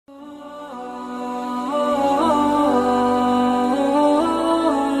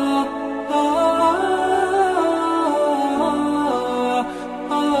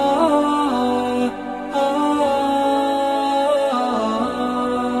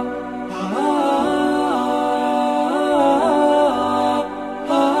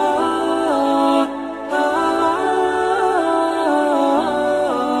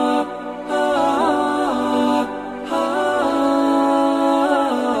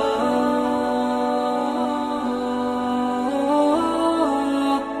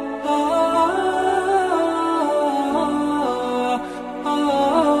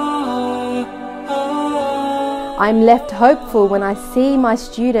I'm left hopeful when I see my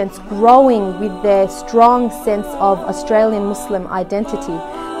students growing with their strong sense of Australian Muslim identity.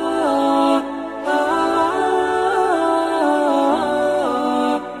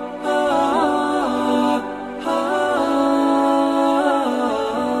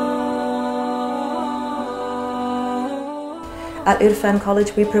 At Irfan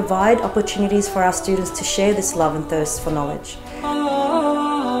College, we provide opportunities for our students to share this love and thirst for knowledge.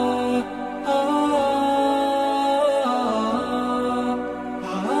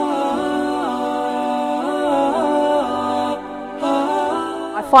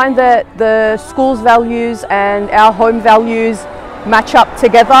 I find that the school's values and our home values match up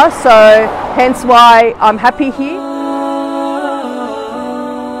together, so hence why I'm happy here.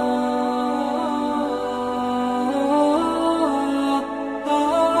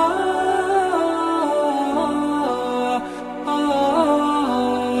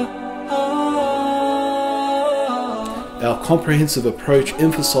 Our comprehensive approach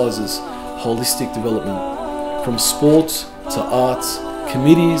emphasises holistic development, from sports to arts,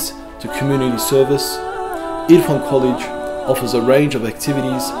 committees to community service. Irfan College offers a range of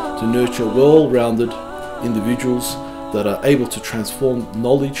activities to nurture well-rounded individuals that are able to transform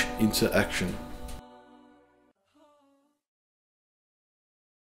knowledge into action.